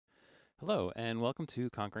Hello, and welcome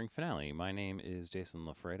to Conquering Finale. My name is Jason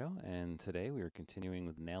Lafredo, and today we are continuing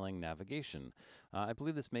with nailing navigation. I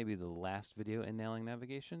believe this may be the last video in nailing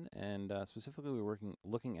navigation, and specifically we're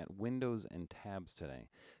looking at Windows and tabs today.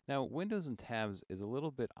 Now, Windows and tabs is a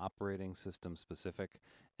little bit operating system specific,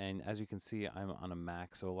 and as you can see, I'm on a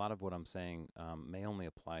Mac, so a lot of what I'm saying may only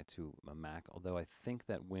apply to a Mac, although I think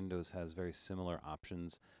that Windows has very similar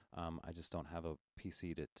options. I just don't have a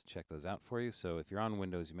PC to check those out for you, so if you're on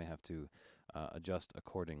Windows, you may have to adjust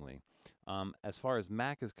accordingly. As far as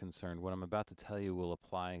Mac is concerned, what I'm about to tell you will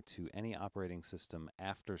apply to any operating system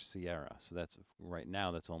after Sierra. So that's right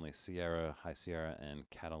now, that's only Sierra, High Sierra, and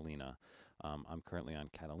Catalina. I'm currently on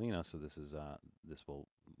Catalina, so this will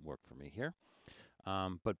work for me here.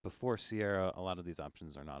 But before Sierra, a lot of these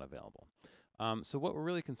options are not available. So what we're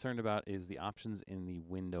really concerned about is the options in the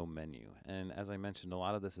window menu. And as I mentioned, a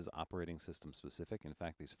lot of this is operating system specific. In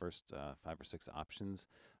fact, these first 5 or 6 options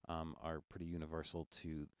are pretty universal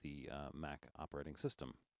to the Mac operating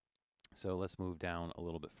system. So let's move down a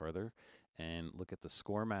little bit further and look at the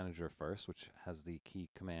score manager first, which has the key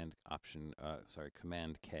command option,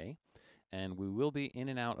 Command K. And we will be in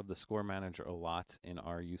and out of the score manager a lot in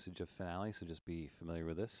our usage of Finale, so just be familiar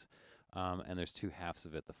with this. And there's 2 halves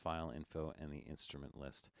of it, the file info and the instrument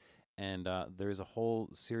list. And there's a whole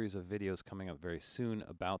series of videos coming up very soon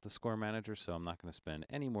about the score manager, so I'm not going to spend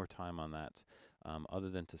any more time on that other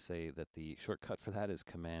than to say that the shortcut for that is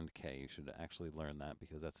Command K. You should actually learn that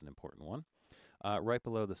because that's an important one. Right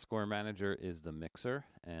below the score manager is the mixer,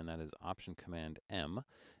 and that is Option Command M,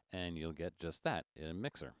 and you'll get just that, a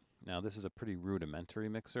mixer. Now, this is a pretty rudimentary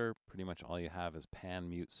mixer. Pretty much all you have is pan,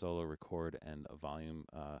 mute, solo, record, and a volume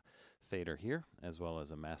fader here, as well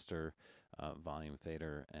as a master volume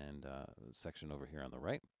fader and section over here on the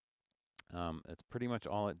right. That's pretty much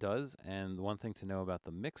all it does. And one thing to know about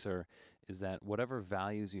the mixer is that whatever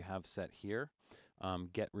values you have set here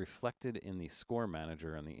get reflected in the score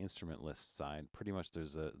manager on the instrument list side. Pretty much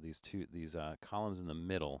there's these columns in the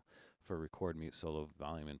middle for record, mute, solo,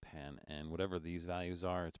 volume, and pan. And whatever these values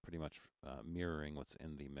are, it's pretty much mirroring what's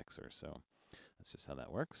in the mixer. So that's just how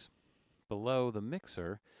that works. Below the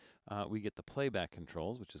mixer, we get the playback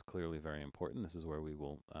controls, which is clearly very important. This is where we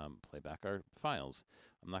will play back our files.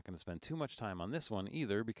 I'm not going to spend too much time on this one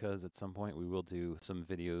either because at some point we will do some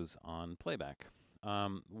videos on playback.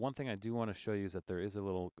 One thing I do want to show you is that there is a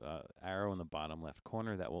little arrow in the bottom left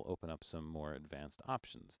corner that will open up some more advanced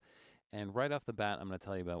options. And right off the bat, I'm going to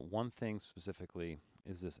tell you about one thing specifically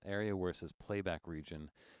is this area where it says Playback Region.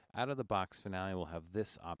 Out of the box, Finale will have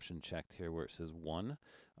this option checked here where it says 1.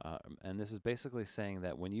 And this is basically saying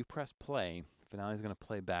that when you press play, Finale is going to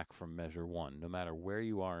play back from measure 1, no matter where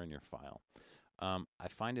you are in your file. I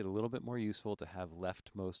find it a little bit more useful to have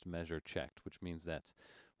leftmost measure checked, which means that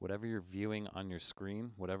whatever you're viewing on your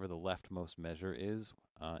screen, whatever the leftmost measure is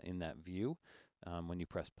in that view, when you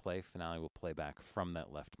press play, Finale will play back from that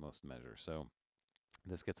leftmost measure. So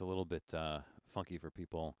this gets a little bit funky for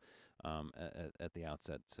people at the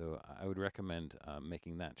outset. So I would recommend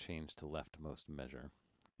making that change to leftmost measure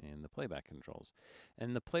in the playback controls.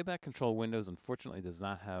 And the playback control Windows unfortunately does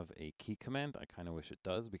not have a key command. I kind of wish it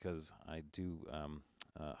does because I do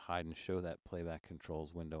hide and show that playback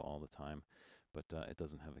controls window all the time, but it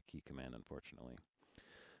doesn't have a key command unfortunately.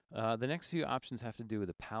 The next few options have to do with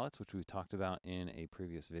the palettes, which we talked about in a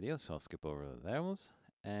previous video, so I'll skip over those.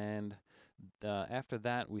 And after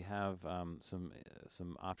that, we have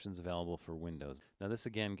some options available for Windows. Now, this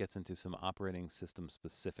again gets into some operating system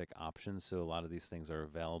specific options, so a lot of these things are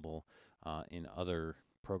available in other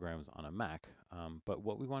programs on a Mac. But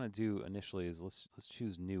what we want to do initially is let's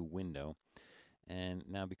choose New Window. And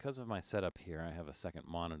now, because of my setup here, I have a second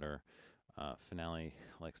monitor. Finale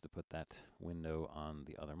likes to put that window on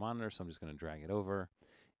the other monitor, so I'm just going to drag it over.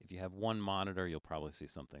 If you have one monitor, you'll probably see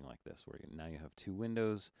something like this, where now you have 2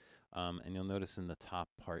 windows, and you'll notice in the top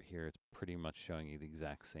part here, it's pretty much showing you the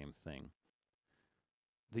exact same thing.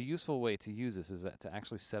 The useful way to use this is to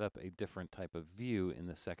actually set up a different type of view in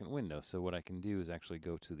the second window. So what I can do is actually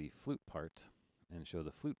go to the flute part and show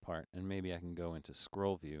the flute part, and maybe I can go into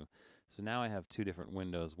scroll view. So now I have 2 different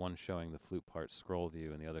windows, one showing the flute part scroll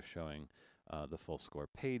view and the other showing the full score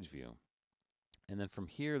page view. And then from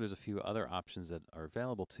here, there's a few other options that are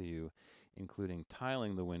available to you, including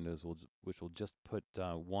tiling the windows, which will just put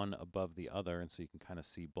one above the other, and so you can kind of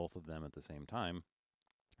see both of them at the same time.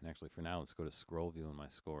 And actually, for now, let's go to scroll view in my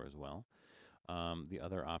score as well. The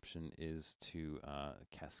other option is to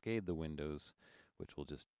cascade the windows, which will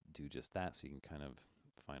just do just that, so you can kind of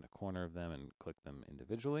find a corner of them and click them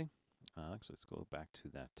individually. Actually, let's go back to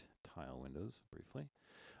that tile windows briefly.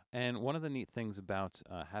 And one of the neat things about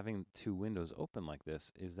having two windows open like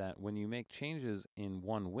this is that when you make changes in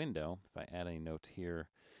one window, if I add a note here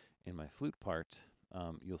in my flute part,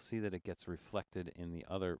 you'll see that it gets reflected in the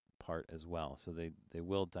other part as well. So they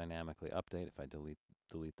will dynamically update. If I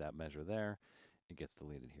delete that measure there, it gets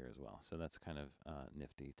deleted here as well. So that's kind of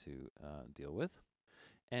nifty to deal with.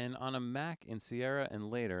 And on a Mac in Sierra and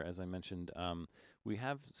later, as I mentioned, we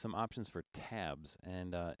have some options for tabs.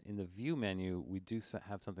 And in the View menu, we do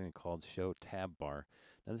have something called Show Tab Bar.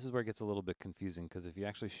 Now, this is where it gets a little bit confusing because if you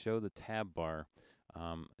actually show the tab bar,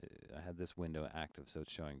 I had this window active, so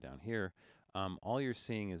it's showing down here. All you're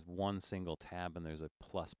seeing is one single tab, and there's a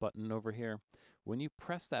plus button over here. When you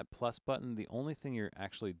press that plus button, the only thing you're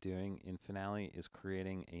actually doing in Finale is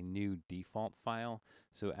creating a new default file.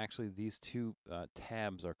 So actually these two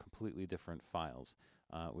tabs are completely different files,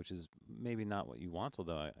 which is maybe not what you want,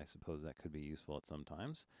 although I suppose that could be useful at some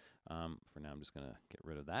times. For now, I'm just going to get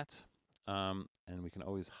rid of that. And we can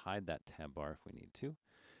always hide that tab bar if we need to.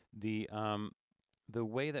 The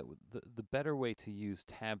way that the better way to use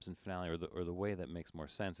tabs in Finale, or the way that makes more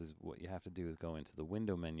sense, is what you have to do is go into the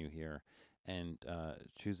window menu here and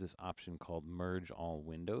choose this option called Merge All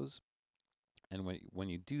Windows. And when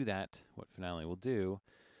you do that, what Finale will do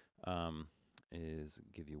is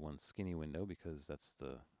give you one skinny window because that's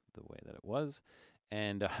the way that it was,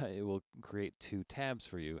 and it will create two tabs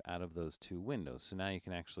for you out of those two windows. So now you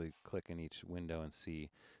can actually click in each window and see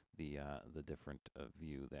the different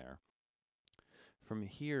view there. From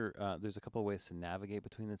here, there's a couple of ways to navigate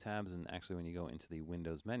between the tabs, and actually when you go into the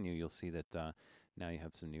Windows menu, you'll see that now you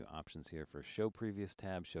have some new options here for Show Previous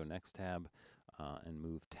Tab, Show Next Tab, and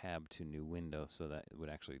Move Tab to New Window, so that it would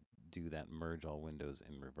actually do that Merge All Windows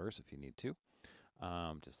in reverse if you need to.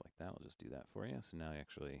 Just like that, I'll just do that for you. So now you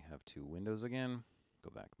actually have two windows again.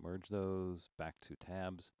 Go back, merge those, back to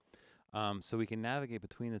tabs. So we can navigate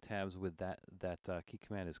between the tabs with that key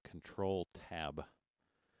command is Control Tab.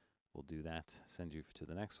 We'll do that, send you to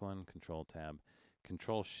the next one, Control Tab.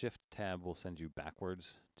 Control Shift Tab will send you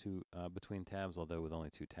backwards to between tabs, although with only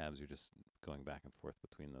two tabs, you're just going back and forth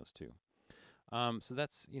between those two. So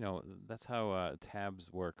that's how tabs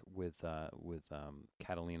work with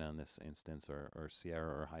Catalina in this instance, or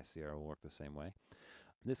Sierra or High Sierra will work the same way.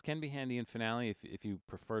 This can be handy in Finale if you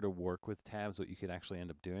prefer to work with tabs. What you could actually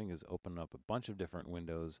end up doing is open up a bunch of different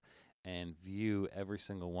windows and view every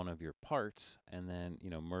single one of your parts, and then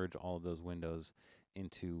merge all of those windows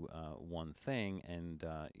into one thing, and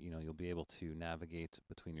you'll be able to navigate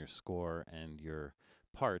between your score and your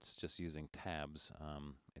parts just using tabs.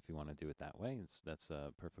 If you want to do it that way, that's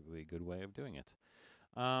a perfectly good way of doing it.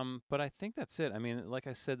 But I think that's it. I mean, like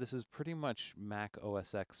I said, this is pretty much Mac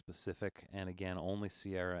OS X specific, and again, only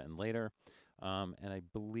Sierra and later. And I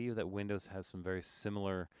believe that Windows has some very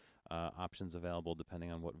similar options available depending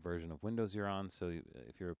on what version of Windows you're on. So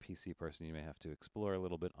if you're a PC person, you may have to explore a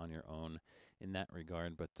little bit on your own in that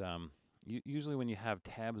regard. But usually when you have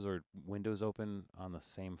tabs or windows open on the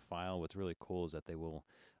same file, what's really cool is that they will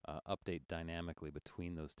update dynamically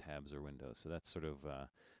between those tabs or windows. So that's sort of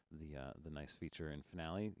the nice feature in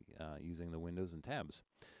Finale using the windows and tabs.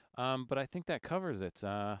 But I think that covers it.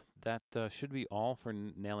 That should be all for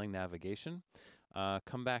nailing navigation.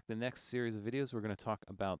 Come back the next series of videos. We're going to talk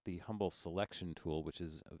about the Humble Selection tool, which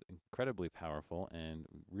is incredibly powerful and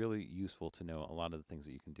really useful to know a lot of the things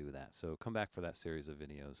that you can do with that. So come back for that series of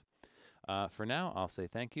videos. For now, I'll say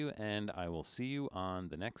thank you, and I will see you on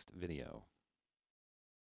the next video.